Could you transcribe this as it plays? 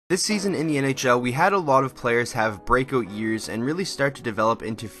This season in the NHL, we had a lot of players have breakout years and really start to develop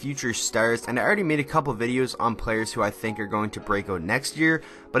into future stars, and I already made a couple videos on players who I think are going to break out next year,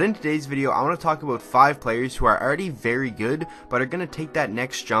 but in today's video I want to talk about 5 players who are already very good, but are going to take that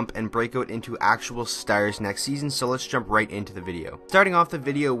next jump and break out into actual stars next season, so let's jump right into the video. Starting off the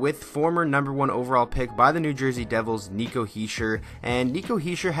video with former #1 overall pick by the New Jersey Devils, Nico Hischier, and Nico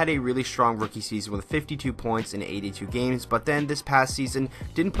Hischier had a really strong rookie season with 52 points in 82 games, but then this past season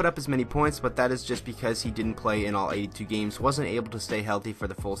didn't put up as many points, but that is just because he didn't play in all 82 games, wasn't able to stay healthy for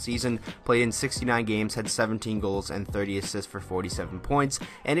the full season, played in 69 games, had 17 goals and 30 assists for 47 points,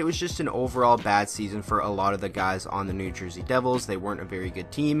 and it was just an overall bad season for a lot of the guys on the New Jersey Devils. They weren't a very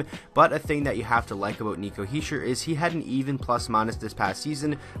good team, but a thing that you have to like about Nico Hischier is he had an even plus minus this past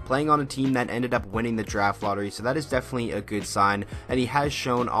season, playing on a team that ended up winning the draft lottery, so that is definitely a good sign, and he has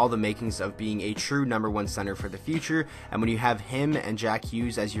shown all the makings of being a true #1 center for the future, and when you have him and Jack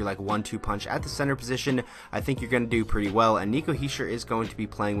Hughes as your 1-2 punch at the center position, I think you're going to do pretty well, and Nico Hischier is going to be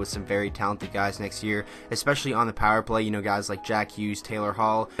playing with some very talented guys next year, especially on the power play, guys like Jack Hughes, Taylor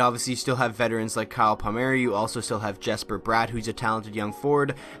Hall, and obviously you still have veterans like Kyle Palmieri, you also still have Jesper Bratt, who's a talented young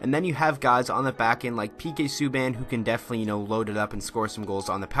forward, and then you have guys on the back end like PK Subban, who can definitely, load it up and score some goals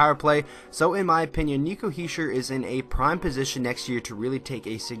on the power play. So in my opinion, Nico Hischier is in a prime position next year to really take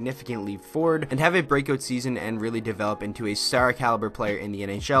a significant leap forward and have a breakout season and really develop into a star caliber player in the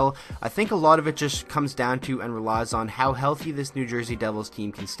NHL. I think a lot of it just comes down to and relies on how healthy this New Jersey Devils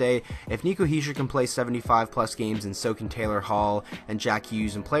team can stay. If Nico Hischier can play 75 plus games, and so can Taylor Hall and Jack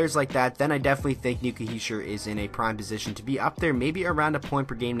Hughes and players like that, then I definitely think Nico Hischier is in a prime position to be up there, maybe around a point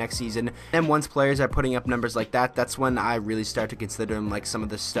per game next season. And once players are putting up numbers like that, that's when I really start to consider him like some of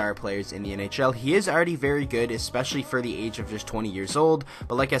the star players in the NHL. He is already very good, especially for the age of just 20 years old,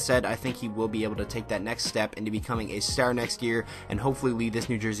 but like I said, I think he will be able to take that next step into becoming a star next year and hopefully lead this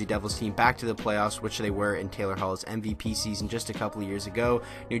New Jersey Devils team back to the playoffs, which they were in Taylor Hall's MVP season just a couple of years ago.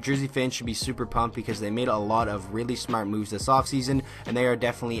 New Jersey fans should be super pumped because they made a lot of really smart moves this offseason, and they are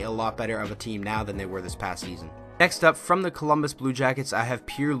definitely a lot better of a team now than they were this past season. Next up, from the Columbus Blue Jackets, I have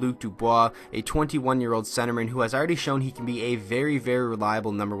Pierre-Luc Dubois, a 21-year-old centerman who has already shown he can be a very, very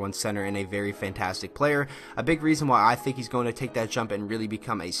reliable #1 center and a very fantastic player. A big reason why I think he's going to take that jump and really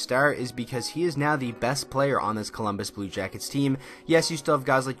become a star is because he is now the best player on this Columbus Blue Jackets team. Yes, you still have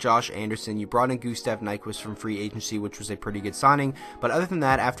guys like Josh Anderson, you brought in OhNyquist from free agency, which was a pretty good signing, but other than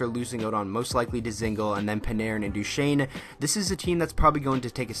that, after losing out on most likely Dzingel and then Panarin and Duchesne, this is a team that's probably going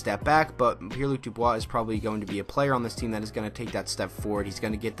to take a step back, but Pierre-Luc Dubois is probably going to be a player on this team that is going to take that step forward. He's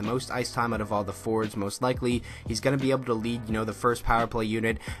going to get the most ice time out of all the forwards, most likely. He's going to be able to lead, the first power play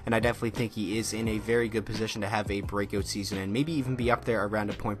unit, and I definitely think he is in a very good position to have a breakout season and maybe even be up there around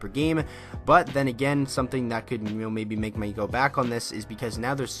a point per game. But then again, something that could, maybe make me go back on this is because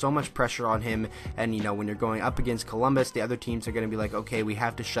now there's so much pressure on him, and, when you're going up against Columbus, the other teams are going to be like, okay, we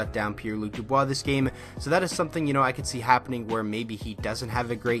have to shut down Pierre-Luc Dubois this game. So that is something, I could see happening where maybe he doesn't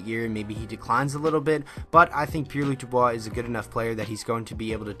have a great year, maybe he declines a little bit, but I think Pierre-Luc Dubois is a good enough player that he's going to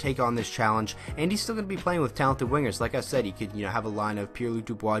be able to take on this challenge, and he's still going to be playing with talented wingers. Like I said, he could have a line of Pierre-Luc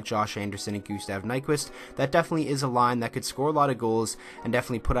Dubois, Josh Anderson, and OhNyquist. That definitely is a line that could score a lot of goals and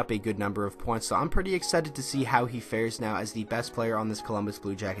definitely put up a good number of points, so I'm pretty excited to see how he fares now as the best player on this Columbus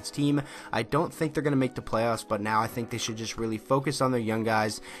Blue Jackets team. I don't think they're going to make the playoffs, but now I think they should just really focus on their young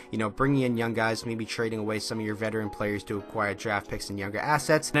guys, bringing in young guys, maybe trading away some of your veteran players to acquire draft picks and younger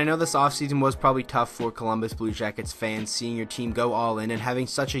assets. And I know this offseason was probably tough for Columbus Blue Jackets fans, seeing your team go all in and having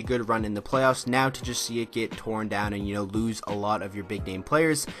such a good run in the playoffs. Now to just see it get torn down and lose a lot of your big name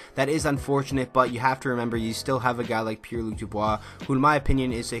players, that is unfortunate, but you have to remember you still have a guy like Pierre-Luc Dubois, who in my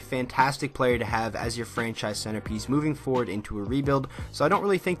opinion is a fantastic player to have as your franchise centerpiece moving forward into a rebuild. So I don't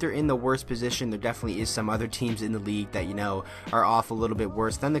really think they're in the worst position. There definitely is some other teams in the league that are off a little bit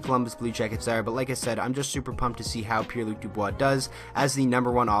worse than the Columbus Blue Jackets are, but like I said, I'm just super pumped to see how Pierre-Luc Dubois does as the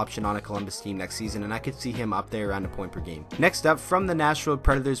 #1 option on a Columbus team next season, and I could see him up there around a point per game. Next up, from the Nashville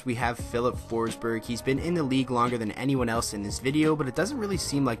Predators, we have Filip Forsberg. He's been in the league longer than anyone else in this video, but it doesn't really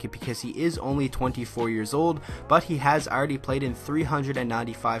seem like it because he is only 24 years old, but he has already played in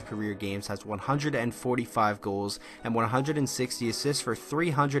 395 career games, has 145 goals and 160 assists for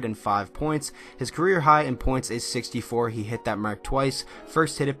 305 points. His career high in points is 64. He hit that mark twice.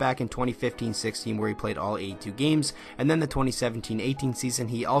 First hit it back in 2015-16 where he played all 82 games, and then the 2017-18 season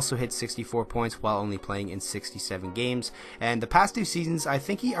he also hit 64 points while only playing in 67 games. And the past 2 seasons, I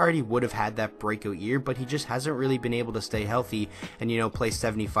think he already would have had that breakout year, but he just hasn't really been able to stay healthy and, play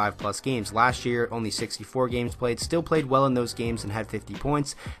 75 plus games. Last year, only 64 games played, still played well in those games and had 50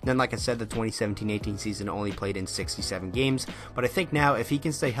 points. And then, like I said, the 2017-18 season only played in 67 games. But I think now, if he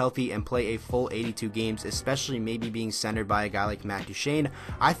can stay healthy and play a full 82 games, especially maybe being centered by a guy like Matt Duchene,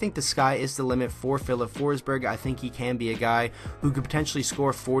 I think the sky is the limit for Filip Forsberg. I think he can be a guy who could potentially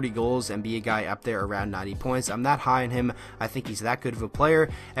score 40 goals and be a guy up there around 90 points. I'm that high on him. I think he's that good of a player,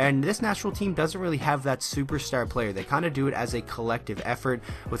 and this national team doesn't really have that superstar player. They kind of do it as a collective effort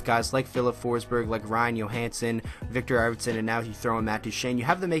with guys like Filip Forsberg, like Ryan Johansson, Victor Arvidsson, and now you throw in Matt Duchene. You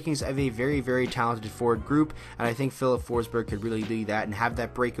have the makings of a very, very talented forward group, and I think Filip Forsberg could really do that and have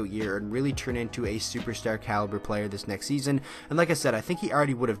that breakout year and really turn into a superstar caliber player this next season. And like I said, I think he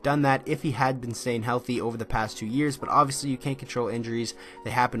already would have done that if he had been staying healthy over the past 2 years, but obviously you can't control injuries.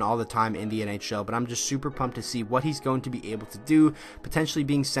 They happen all the time in the NHL, but I'm just super pumped to see what he's going to be able to do, potentially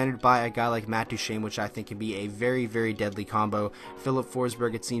being centered by a guy like Matt Duchene, which I think can be a very, very deadly combo. Filip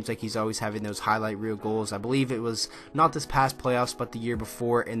Forsberg, it seems like he's always having those highlight reel goals. I believe it was not this past playoffs, but the year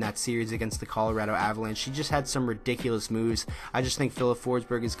before in that series against the Colorado Avalanche. He just had some ridiculous moves. I just think Filip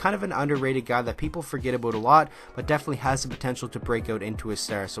Forsberg is kind of an underrated guy that people forget about a lot, but definitely has the potential to break out into a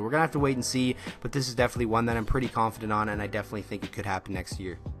star. So we're going to have to wait and see, but this is definitely one that I'm pretty confident on, and I definitely think it could happen next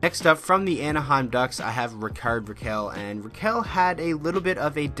year. Next up, from the Anaheim Ducks, I have Rickard Rakell, and Rakell had a little bit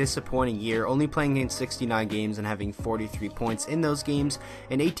of a disappointing year, only playing in 69 games and having 43 points in those games,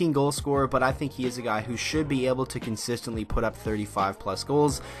 an 18 goal scorer, but I think he is a guy who should be able to consistently put up 35 plus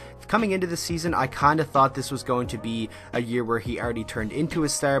goals. Coming into the season, I kind of thought this was going to be a year where he already turned into a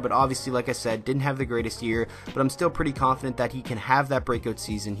star, but obviously, like I said, didn't have the greatest year, but I'm still pretty confident that he can have that breakout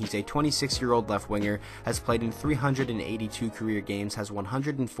season. He's a 26-year-old left winger, has played in 382 career games, has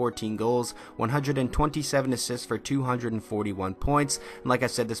 114 goals, 127 assists for 241 points, and like I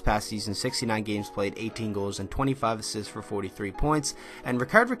said, this past season, 69 games played, 18 goals, and 25 assists for 43 points, and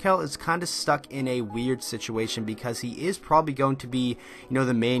Rickard Rakell is kind of stuck in a weird situation because he is probably going to be,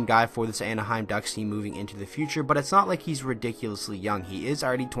 the main guy for this Anaheim Ducks team moving into the future, but it's not like he's ridiculously young. He is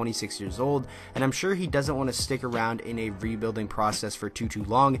already 26 years old, and I'm sure he doesn't want to stick around in a rebuilding process for too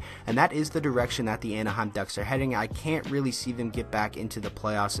long, and that is the direction that the Anaheim Ducks are heading. I can't really see them get back into the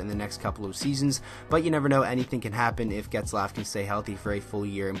playoffs in the next couple of seasons, but you never know, anything can happen if Getzlaf can stay healthy for a full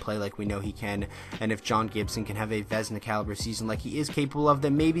year and play like we know he can, and if John Gibson can have a Vezina caliber season like he is capable of,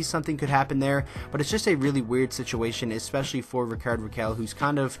 then maybe something could happen there, but it's just a really weird situation, especially for Rickard Rakell, who's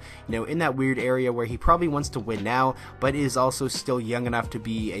kind of, in that weird area where he probably wants to win now, but is also still young enough to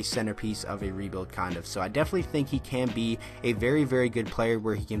be a centerpiece of a rebuild kind of. So I definitely think he can be a very, very good player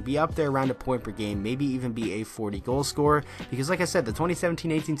where he can be up there around a point per game, maybe even be a 40 goal scorer, because like I said, the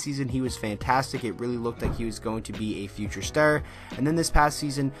 2017-18 season, he was fantastic. It really looked like he was going to be a future star, and then this past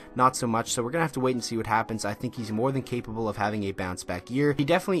season, not so much, so we're gonna have to wait and see what happens. I think he's more than capable of having a bounce back year. He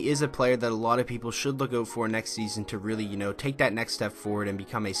definitely is a player that a lot of people should look out for next season to really, take that next step forward and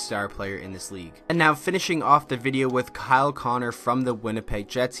become a star player in this league. And now finishing off the video with Kyle Connor from the Winnipeg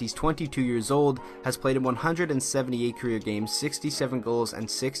Jets. He's 22 years old, has played in 178 career games, 67 goals and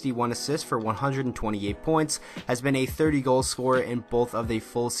 61 assists for 128 points, has been a 30 goal scorer in both of the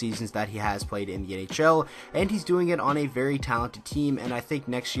full seasons that he has played in the NHL, and he's doing it on a very talented team, and I think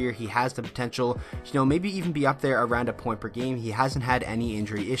next year he has the potential, maybe even be up there around a point per game. He hasn't had any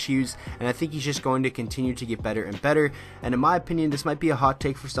injury issues, and I think he's just going to continue to get better and better, and in my opinion, this might be a hot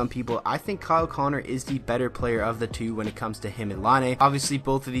take for some people, I think Kyle Connor is the better player of the two when it comes to him and Laine. Obviously,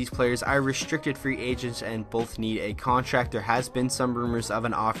 both of these players are restricted free agents and both need a contract. There has been some rumors of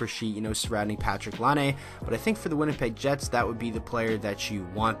an offer sheet, surrounding Patrik Laine, but I think for the Winnipeg Jets, that would be the player that you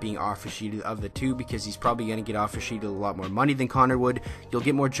want being offer sheeted of the two, because he's probably going to get offer sheeted a lot more money than Connor would. You'll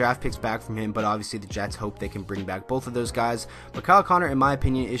get more draft picks back from him, but obviously the Jets hope they can bring back both of those guys. But Kyle Connor, in my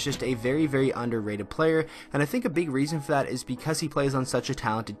opinion, is just a very, very underrated player, and I think a big reason for that is because he plays on such a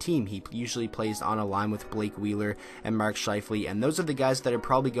talented team. He usually plays on a line with Blake Wheeler and Mark Scheifele, and those are the guys that are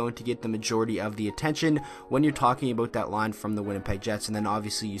probably going to get the majority of the attention when you're talking about that line from the Winnipeg Jets. And then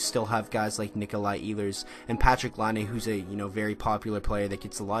obviously you still have guys like Nikolai Ehlers and Patrik Laine, who's a very popular player that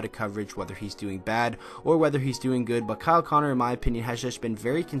gets a lot of coverage, whether he's doing bad or whether he's doing good. But Kyle Connor, in my opinion, has just been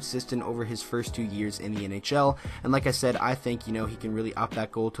very consistent over his first 2 years in the NHL, and like I said, I think he can really up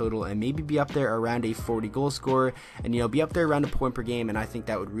that goal total and maybe be up there around a 40 goal scorer, and be up there around a point per game, and I think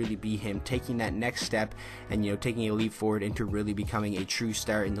that would really be him taking that next step and taking a leap forward into really becoming a true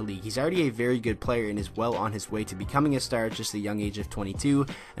star in the league. He's already a very good player and is well on his way to becoming a star at just the young age of 22,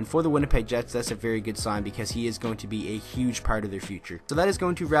 and for the Winnipeg Jets, that's a very good sign because he is going to be a huge part of their future. So that is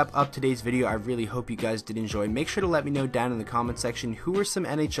going to wrap up today's video. I I really hope you guys did enjoy. Make sure to let me know down in the comment section who are some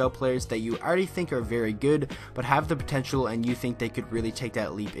NHL players that you already think are very good but have the potential and you think they could really take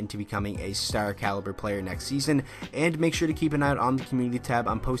that leap into becoming a star caliber player next season. And make sure to keep an eye out on the community tab.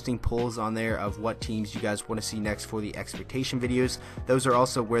 I'm posting polls on there of what teams you guys want to see next for the expectation videos. Those are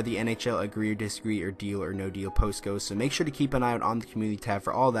also where the NHL agree or disagree or deal or no deal post goes, so make sure to keep an eye out on the community tab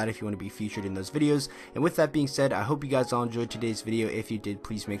for all that if you want to be featured in those videos. And with that being said, I hope you guys all enjoyed today's video. If you did,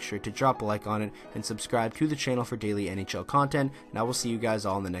 please make sure to drop a like on it and subscribe to the channel for daily NHL content, and I will see you guys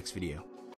all in the next video.